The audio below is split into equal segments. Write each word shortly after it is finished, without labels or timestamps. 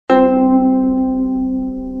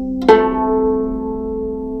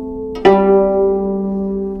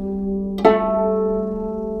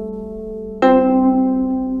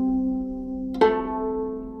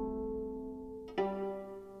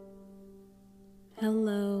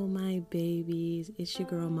Hello, my babies. It's your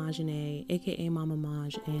girl Majane, aka Mama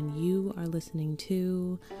Maj, and you are listening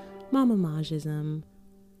to Mama Majism.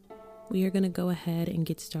 We are going to go ahead and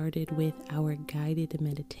get started with our guided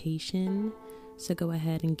meditation. So go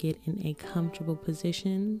ahead and get in a comfortable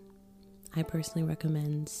position. I personally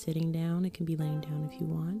recommend sitting down. It can be laying down if you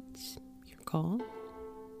want. Your call.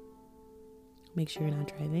 Make sure you're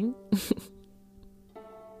not driving.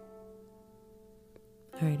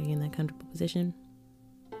 Alright, are you in that comfortable position?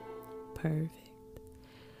 Perfect.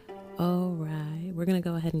 All right, we're going to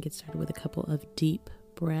go ahead and get started with a couple of deep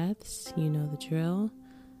breaths. You know the drill.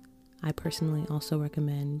 I personally also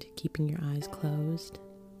recommend keeping your eyes closed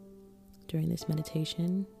during this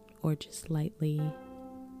meditation, or just lightly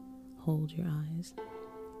hold your eyes,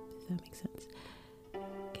 if that makes sense.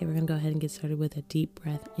 Okay, we're going to go ahead and get started with a deep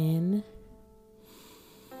breath in.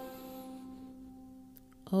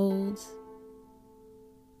 Hold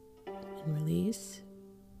and release.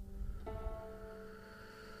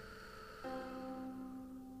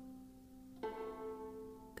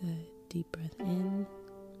 Good. Deep breath in.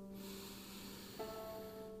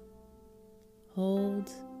 Hold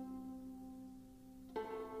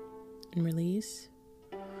and release.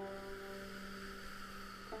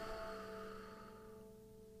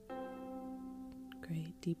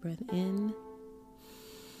 Great. Deep breath in.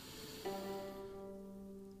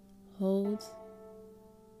 Hold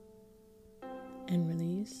and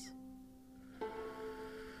release.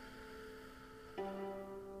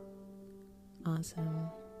 Awesome.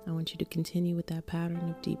 I want you to continue with that pattern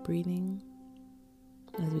of deep breathing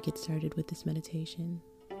as we get started with this meditation.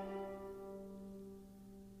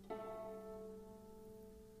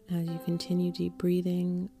 As you continue deep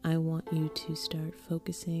breathing, I want you to start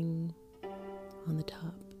focusing on the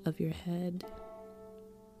top of your head.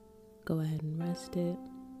 Go ahead and rest it.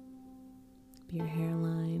 Your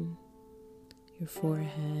hairline, your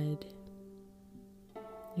forehead,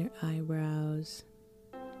 your eyebrows.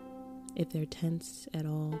 If they're tense at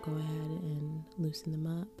all, go ahead and loosen them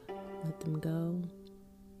up. Let them go.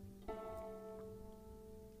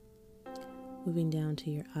 Moving down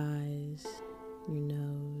to your eyes, your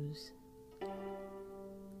nose,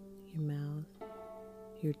 your mouth,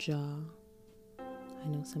 your jaw. I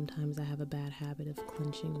know sometimes I have a bad habit of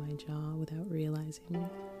clenching my jaw without realizing.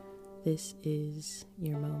 This is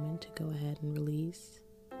your moment to go ahead and release.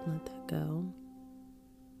 Let that go.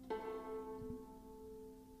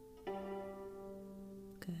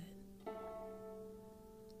 Good.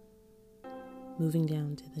 Moving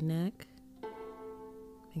down to the neck.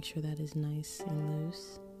 Make sure that is nice and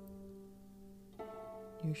loose.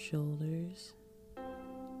 Your shoulders.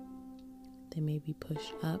 They may be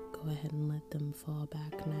pushed up. Go ahead and let them fall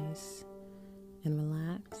back nice and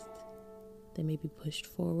relaxed. They may be pushed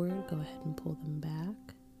forward. Go ahead and pull them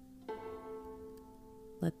back.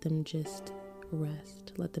 Let them just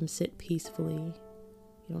rest. Let them sit peacefully.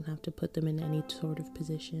 You don't have to put them in any sort of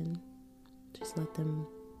position. Just let them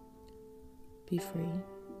be free.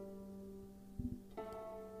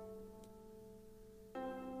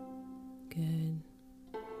 Good.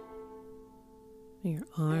 Your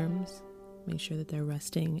arms, make sure that they're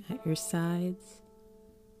resting at your sides.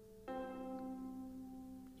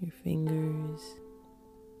 Your fingers,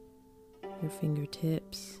 your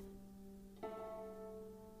fingertips.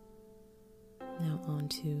 Now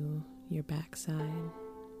onto your backside.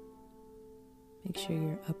 Make sure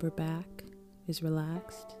your upper back is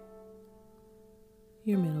relaxed.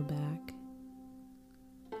 Your middle back.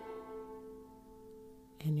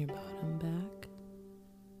 And your bottom back.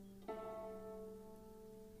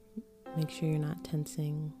 Make sure you're not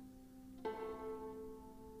tensing.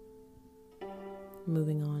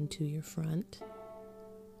 Moving on to your front,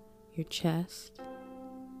 your chest,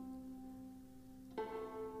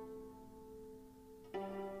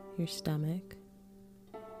 your stomach.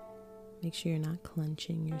 Make sure you're not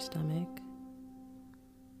clenching your stomach.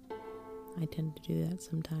 I tend to do that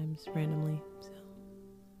sometimes randomly, so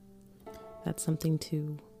that's something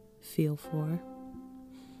to feel for.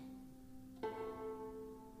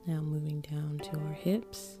 Now moving down to our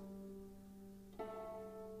hips.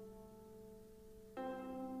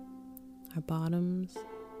 Our bottoms,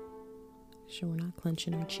 make sure we're not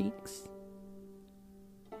clenching our cheeks,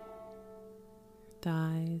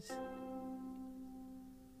 thighs,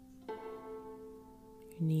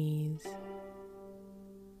 your knees,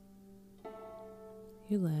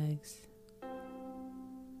 your legs,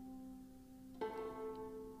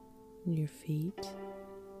 your feet,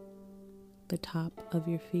 the top of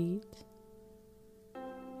your feet,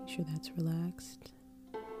 make sure that's relaxed,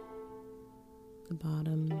 the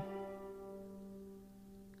bottom,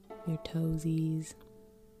 your toesies,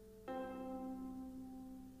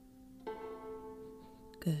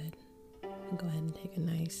 Good. And go ahead and take a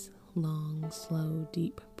nice, long, slow,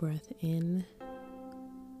 deep breath in.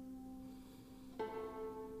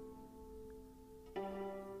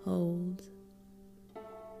 Hold.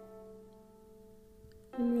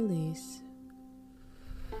 And release.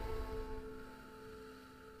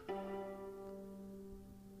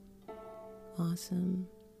 Awesome.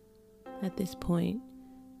 At this point,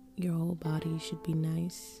 your whole body should be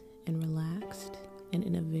nice and relaxed and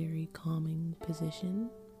in a very calming position.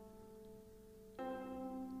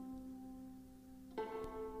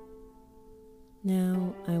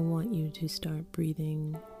 Now I want you to start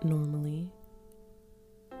breathing normally.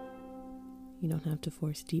 You don't have to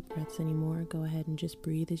force deep breaths anymore. Go ahead and just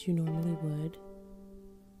breathe as you normally would.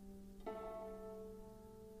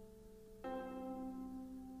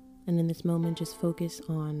 And in this moment, just focus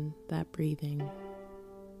on that breathing.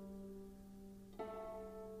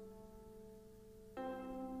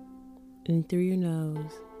 In through your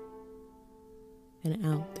nose and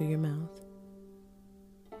out through your mouth.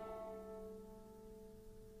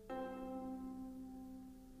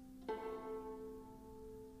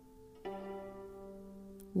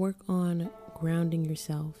 Work on grounding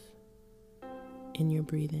yourself in your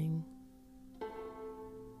breathing.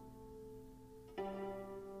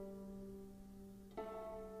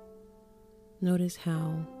 Notice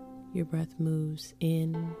how your breath moves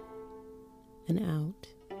in and out.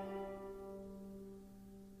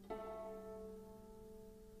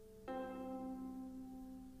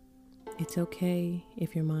 It's okay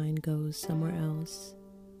if your mind goes somewhere else.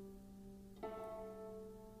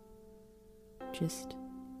 Just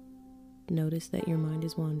notice that your mind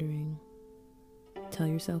is wandering. Tell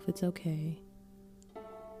yourself it's okay.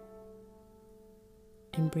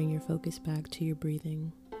 And bring your focus back to your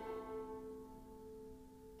breathing.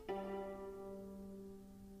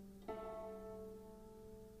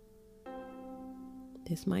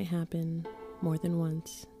 This might happen more than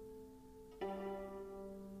once.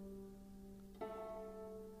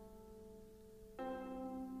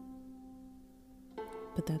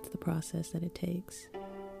 But that's the process that it takes.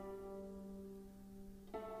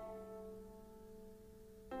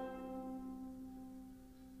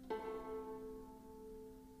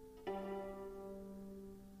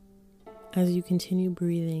 As you continue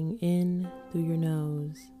breathing in through your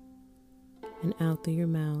nose and out through your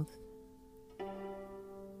mouth,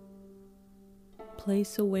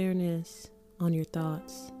 place awareness on your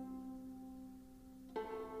thoughts.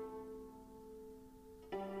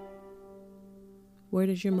 Where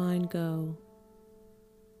does your mind go?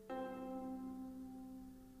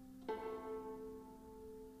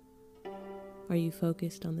 Are you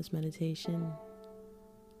focused on this meditation?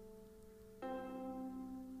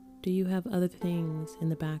 Do you have other things in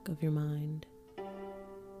the back of your mind?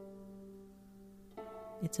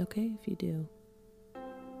 It's okay if you do.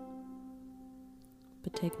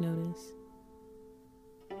 But take notice.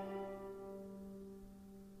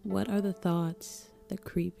 What are the thoughts that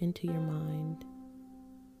creep into your mind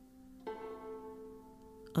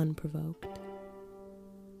unprovoked?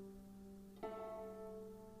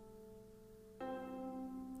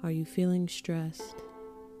 Are you feeling stressed?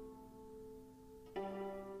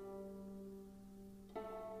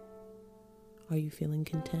 Are you feeling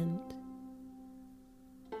content?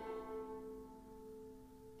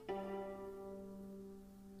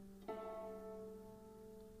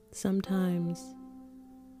 Sometimes,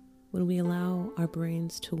 when we allow our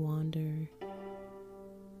brains to wander,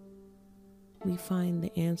 we find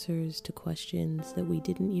the answers to questions that we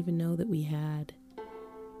didn't even know that we had.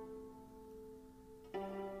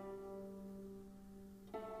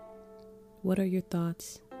 What are your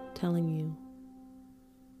thoughts telling you?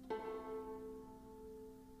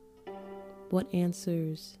 What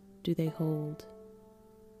answers do they hold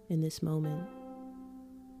in this moment?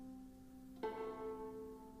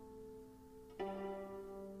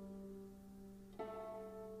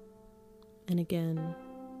 And again,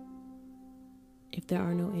 if there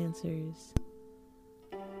are no answers,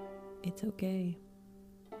 it's okay.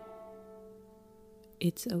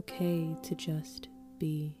 It's okay to just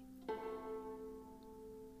be.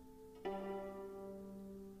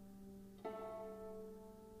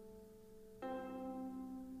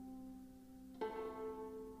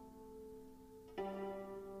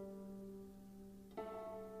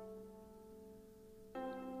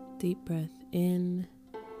 Deep breath in.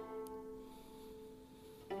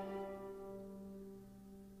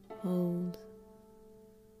 Hold.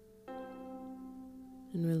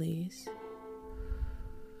 And release.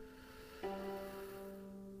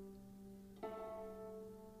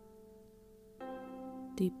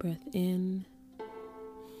 Deep breath in.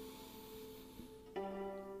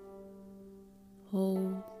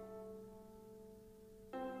 Hold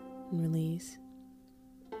and release.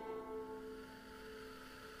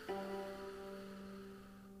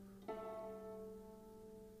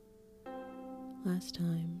 Last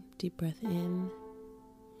time, deep breath in.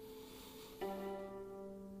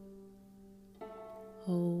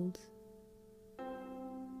 Hold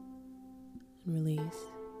and release.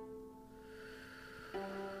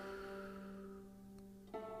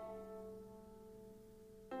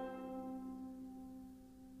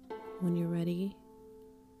 When you're ready,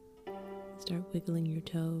 start wiggling your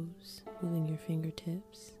toes, moving your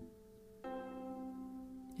fingertips,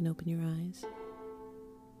 and open your eyes.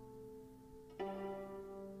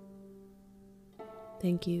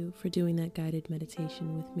 Thank you for doing that guided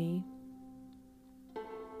meditation with me.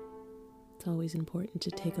 It's always important to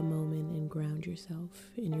take a moment and ground yourself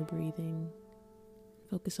in your breathing.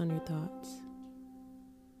 Focus on your thoughts.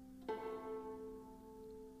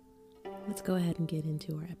 Let's go ahead and get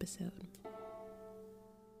into our episode.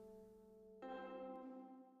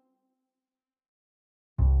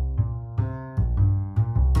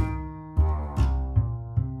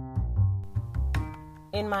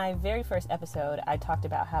 In my very first episode, I talked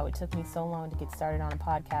about how it took me so long to get started on a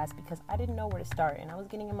podcast because I didn't know where to start and I was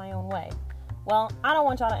getting in my own way. Well, I don't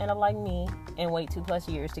want y'all to end up like me and wait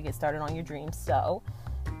 2+ years to get started on your dreams. So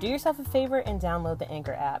do yourself a favor and download the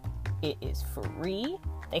Anchor app. It is free.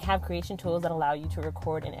 They have creation tools that allow you to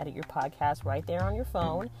record and edit your podcast right there on your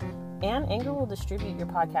phone. And Anchor will distribute your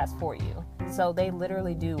podcast for you. So they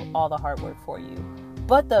literally do all the hard work for you.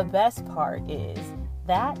 But the best part is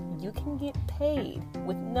that you can get paid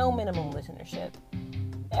with no minimum listenership.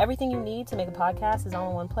 Everything you need to make a podcast is all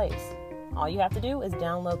in one place. All you have to do is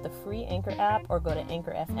download the free Anchor app or go to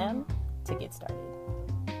Anchor FM to get started.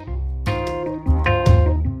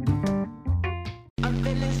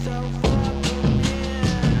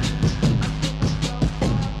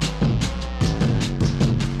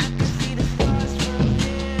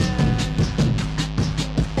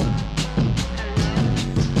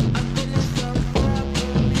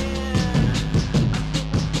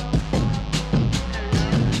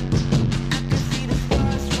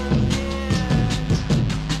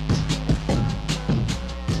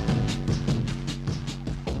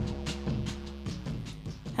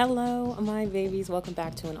 Hello, my babies. Welcome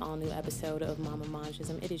back to an all-new episode of Mama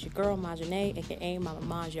Majism. It is your girl, Majanae, aka Mama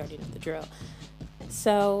Maj. You already know the drill.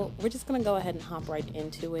 So we're just going to go ahead and hop right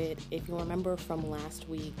into it. If you remember from last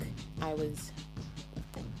week, I was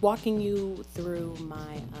walking you through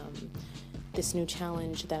my this new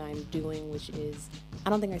challenge that I'm doing, which is, I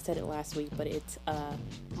don't think I said it last week, but it's a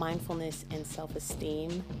mindfulness and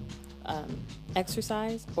self-esteem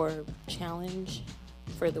exercise or challenge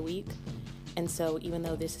for the week. And so even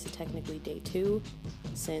though this is technically day 2,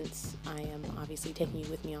 since I am obviously taking you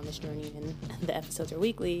with me on this journey and the episodes are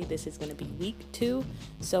weekly, this is going to be week 2.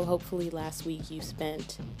 So hopefully last week you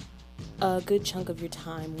spent a good chunk of your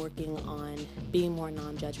time working on being more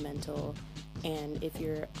non-judgmental. And if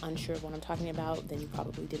you're unsure of what I'm talking about, then you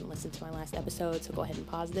probably didn't listen to my last episode. So go ahead and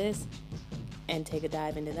pause this and take a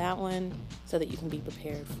dive into that one so that you can be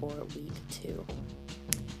prepared for week 2.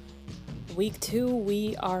 Week 2,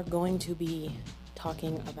 we are going to be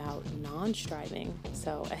talking about non-striving.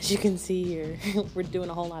 So as you can see here, we're doing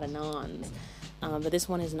a whole lot of nons. But this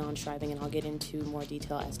one is non-striving, and I'll get into more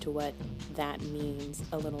detail as to what that means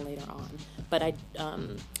a little later on.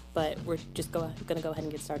 But we're just going to go ahead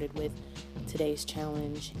and get started with today's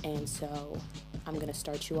challenge. And so I'm going to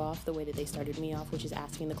start you off the way that they started me off, which is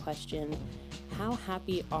asking the question, how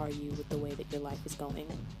happy are you with the way that your life is going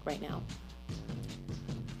right now?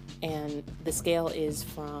 And the scale is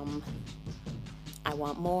from I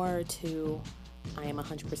want more to I am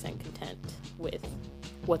 100% content with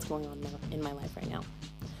what's going on in my life right now.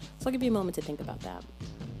 So I'll give you a moment to think about that.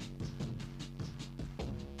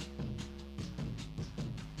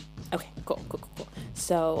 Okay, cool.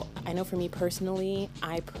 So I know for me personally,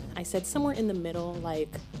 I said somewhere in the middle,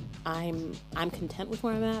 like I'm content with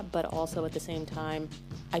where I'm at, but also at the same time,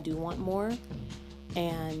 I do want more.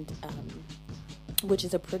 And which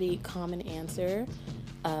is a pretty common answer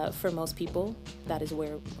for most people. That is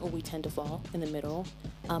where we tend to fall, in the middle.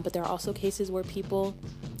 But there are also cases where people,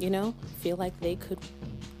 feel like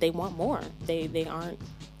they want more. They aren't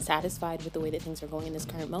satisfied with the way that things are going in this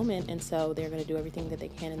current moment, and so they're going to do everything that they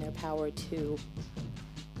can in their power to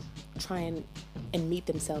try and meet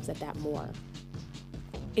themselves at that more.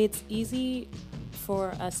 It's easy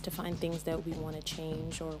for us to find things that we want to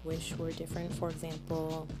change or wish were different. For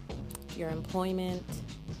example, your employment,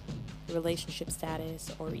 relationship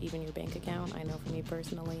status, or even your bank account. I know for me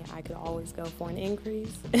personally, I could always go for an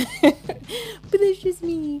increase. But that's just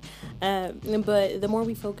me. But the more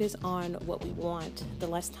we focus on what we want, the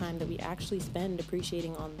less time that we actually spend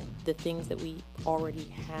appreciating on the things that we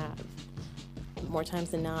already have. More times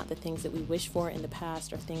than not, the things that we wish for in the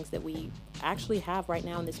past are things that we actually have right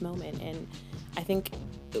now in this moment. And I think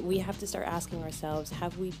we have to start asking ourselves,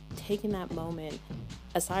 have we taken that moment,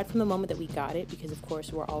 aside from the moment that we got it, because of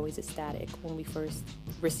course we're always ecstatic when we first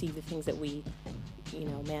receive the things that we,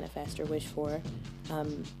 manifest or wish for.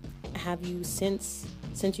 Have you, since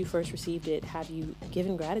you first received it, have you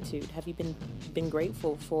given gratitude? Have you been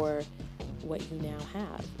grateful for what you now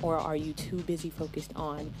have? Or are you too busy focused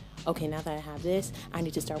on, okay, now that I have this, I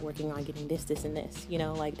need to start working on getting this, and this?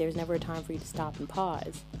 There's never a time for you to stop and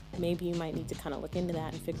pause. Maybe you might need to kind of look into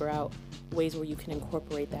that and figure out ways where you can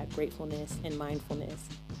incorporate that gratefulness and mindfulness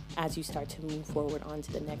as you start to move forward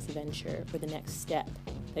onto the next venture or the next step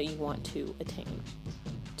that you want to attain.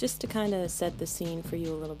 Just to kind of set the scene for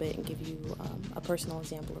you a little bit and give you a personal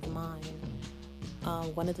example of mine,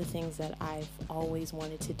 one of the things that I've always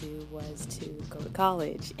wanted to do was to go to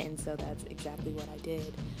college, and so that's exactly what I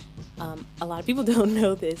did. A lot of people don't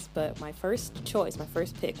know this, but my first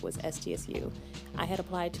pick was SDSU. I had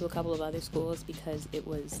applied to a couple of other schools because it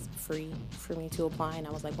was free for me to apply, and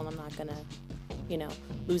I was like, well, I'm not gonna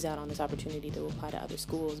lose out on this opportunity to apply to other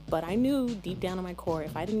schools. But I knew deep down in my core,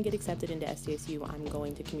 if I didn't get accepted into SDSU, I'm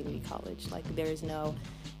going to community college.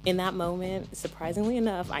 In that moment, surprisingly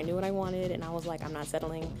enough, I knew what I wanted, and I was like, I'm not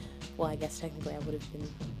settling. Well, I guess technically I would have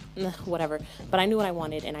been, whatever. But I knew what I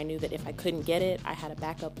wanted, and I knew that if I couldn't get it, I had a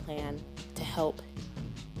backup plan to help,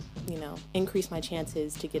 increase my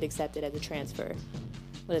chances to get accepted as a transfer,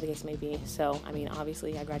 whatever the case may be. So,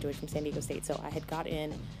 obviously I graduated from San Diego State, so I had got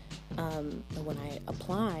in when I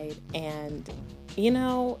applied, and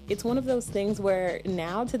it's one of those things where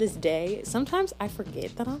now to this day, sometimes I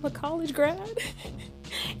forget that I'm a college grad.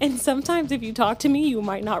 And sometimes if you talk to me, you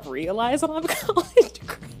might not realize that I'm a college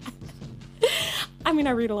grad.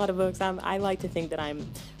 I read a lot of books. I like to think that I'm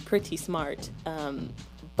pretty smart,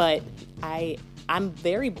 but I'm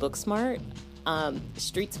very book smart,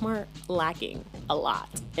 street smart, lacking a lot.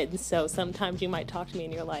 And so sometimes you might talk to me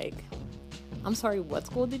and you're like, I'm sorry, what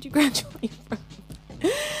school did you graduate from?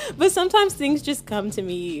 But sometimes things just come to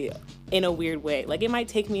me in a weird way. It might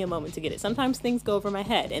take me a moment to get it. Sometimes things go over my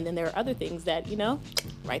head, and then there are other things that,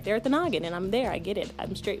 right there at the noggin, and I'm there, I get it,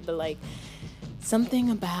 I'm straight. But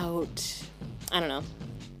something about, I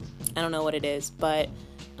don't know what it is, but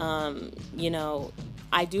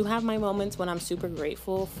I do have my moments when I'm super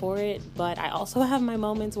grateful for it, but I also have my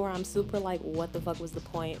moments where I'm super what the fuck was the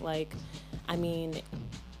point?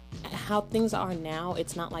 How things are now,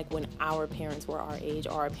 it's not like when our parents were our age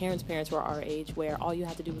or our parents were our age, where all you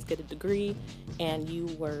had to do was get a degree and you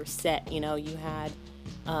were set. You had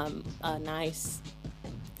a nice,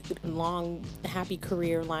 long, happy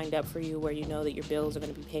career lined up for you, where that your bills are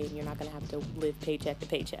going to be paid and you're not going to have to live paycheck to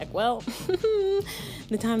paycheck. Well,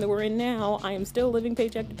 the time that we're in now, I am still living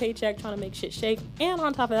paycheck to paycheck, trying to make shit shake, and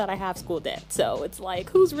on top of that, I have school debt. So it's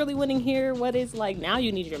who's really winning here? What is now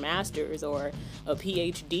you need your master's or a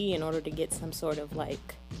PhD in order to get some sort of I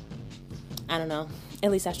don't know.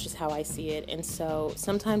 At least that's just how I see it. And so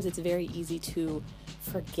sometimes it's very easy to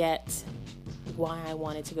forget why I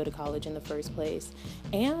wanted to go to college in the first place,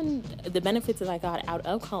 and the benefits that I got out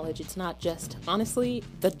of college. It's not just, honestly,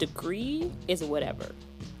 the degree is whatever.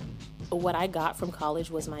 What I got from college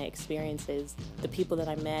was my experiences, the people that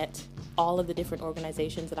I met, all of the different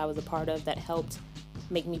organizations that I was a part of that helped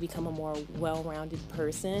make me become a more well-rounded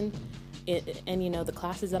person. And the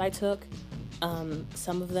classes that I took,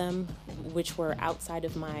 some of them which were outside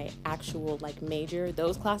of my actual major,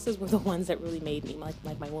 those classes were the ones that really made me,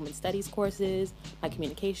 like my women's studies courses, my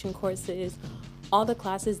communication courses, all the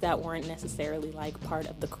classes that weren't necessarily part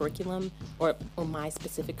of the curriculum or my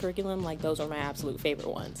specific curriculum. Those are my absolute favorite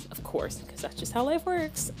ones, of course, because that's just how life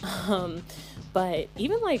works. But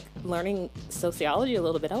even learning sociology a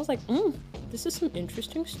little bit, I was this is some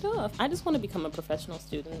interesting stuff. I just want to become a professional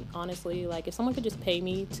student, honestly. If someone could just pay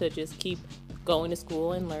me to just keep going to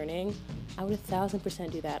school and learning, I would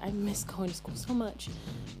 1,000% do that. I miss going to school so much.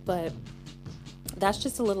 But that's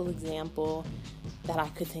just a little example that I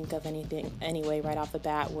could think of anyway right off the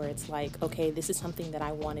bat, where it's okay, this is something that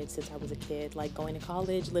I wanted since I was a kid, going to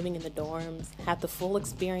college, living in the dorms, had the full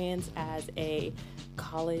experience as a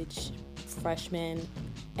college freshman,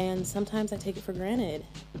 and sometimes I take it for granted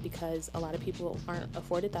because a lot of people aren't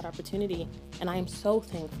afforded that opportunity, and I am so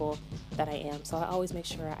thankful that I am. So I always make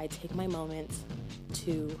sure I take my moments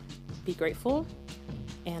to be grateful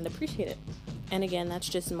and appreciate it. And again, that's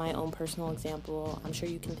just my own personal example. I'm sure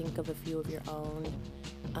you can think of a few of your own.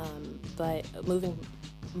 But moving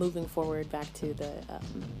moving forward back to the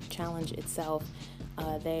challenge itself,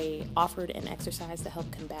 they offered an exercise to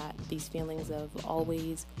help combat these feelings of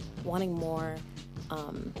always wanting more,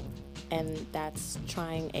 and that's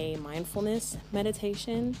trying a mindfulness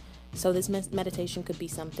meditation. So this meditation could be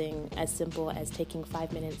something as simple as taking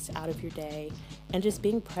 5 minutes out of your day and just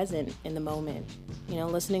being present in the moment,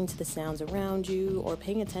 listening to the sounds around you or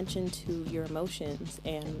paying attention to your emotions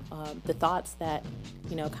and the thoughts that,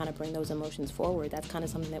 kind of bring those emotions forward. That's kind of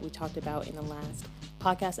something that we talked about in the last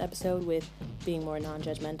podcast episode with being more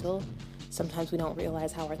non-judgmental. Sometimes we don't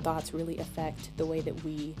realize how our thoughts really affect the way that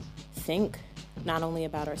we think, not only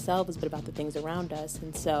about ourselves, but about the things around us.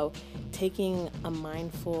 And so taking a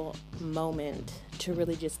mindful moment to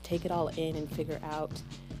really just take it all in and figure out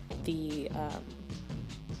the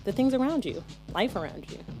things around you, life around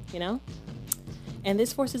you, And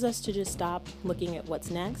this forces us to just stop looking at what's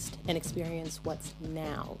next and experience what's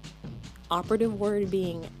now. Operative word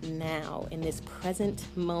being now, in this present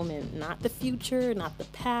moment, not the future, not the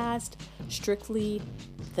past, strictly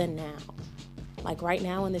the now. Like right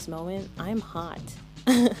now in this moment, I'm hot.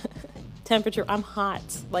 Temperature, I'm hot.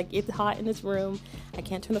 Like it's hot in this room. I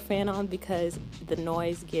can't turn the fan on because the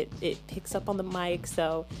noise it picks up on the mic.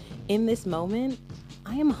 So in this moment,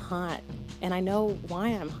 I am hot and I know why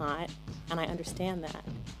I'm hot and I understand that.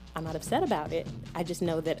 I'm not upset about it. I just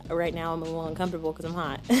know that right now I'm a little uncomfortable because I'm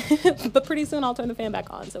hot. But pretty soon I'll turn the fan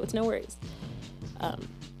back on, so it's no worries.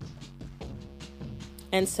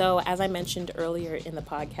 And so, as I mentioned earlier in the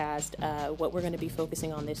podcast, what we're going to be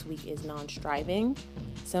focusing on this week is non-striving.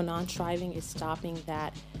 So non-striving is stopping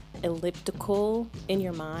that elliptical in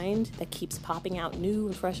your mind that keeps popping out new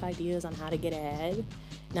and fresh ideas on how to get ahead.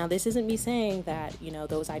 Now, this isn't me saying that,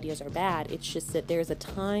 those ideas are bad. It's just that there's a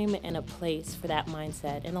time and a place for that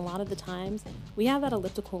mindset. And a lot of the times we have that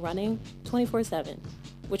elliptical running 24/7,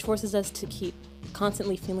 which forces us to keep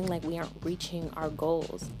constantly feeling like we aren't reaching our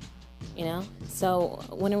goals. So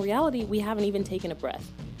when in reality, we haven't even taken a breath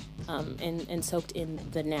and soaked in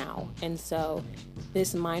the now. And so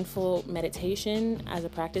this mindful meditation as a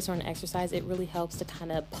practice or an exercise, it really helps to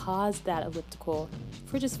kind of pause that elliptical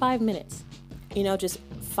for just 5 minutes. Just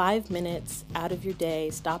 5 minutes out of your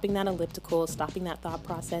day, stopping that elliptical, stopping that thought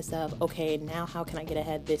process of, okay, now how can I get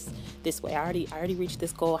ahead this way? I already reached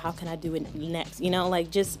this goal. How can I do it next?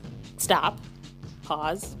 Just stop,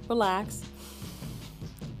 pause, relax.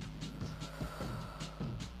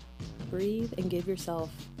 Breathe and give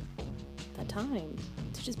yourself that time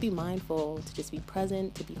to just be mindful, to just be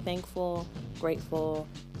present, to be thankful, grateful,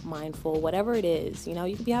 mindful, whatever it is. You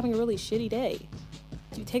could be having a really shitty day.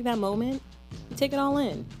 You take that moment, you take it all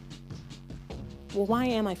in. Well, why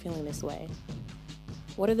am I feeling this way?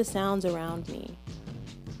 What are the sounds around me?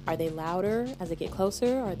 Are they louder as I get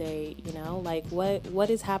closer? Are they, what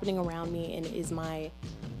is happening around me? And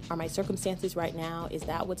are my circumstances right now, is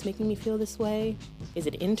that what's making me feel this way? Is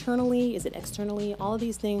it internally? Is it externally? All of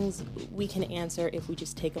these things we can answer if we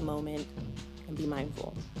just take a moment and be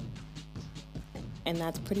mindful. And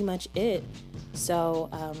that's pretty much it. So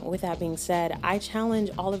with that being said, I challenge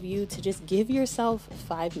all of you to just give yourself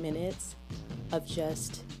 5 minutes of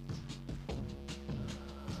just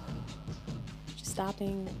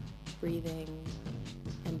stopping, breathing,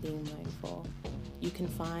 and being mindful. You can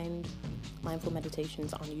find mindful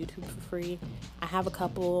meditations on YouTube for free. I have a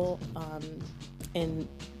couple in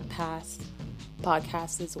past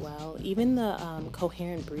podcasts as well. Even the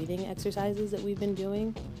coherent breathing exercises that we've been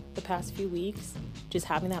doing the past few weeks, just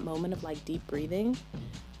having that moment of deep breathing.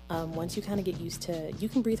 Once you kind of get used to, you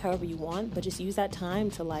can breathe however you want, but just use that time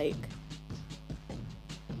to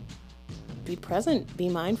be present, be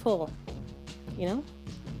mindful,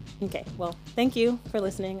 Okay, well, thank you for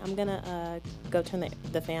listening. I'm gonna go turn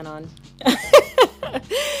the fan on.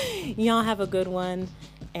 Y'all have a good one,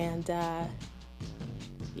 and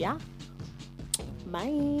yeah,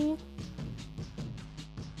 bye.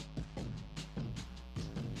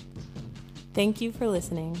 Thank you for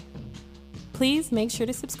listening. Please make sure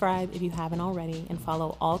to subscribe if you haven't already, and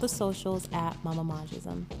follow all the socials at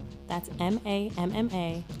Mammamajism. That's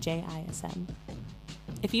MAMMAJISM.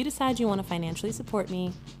 If you decide you want to financially support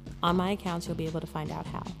me, on my accounts you'll be able to find out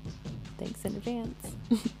how. Thanks in advance.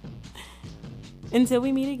 Until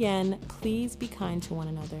we meet again, please be kind to one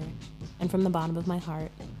another. And from the bottom of my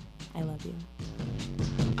heart, I love you.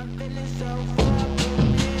 I'm feeling so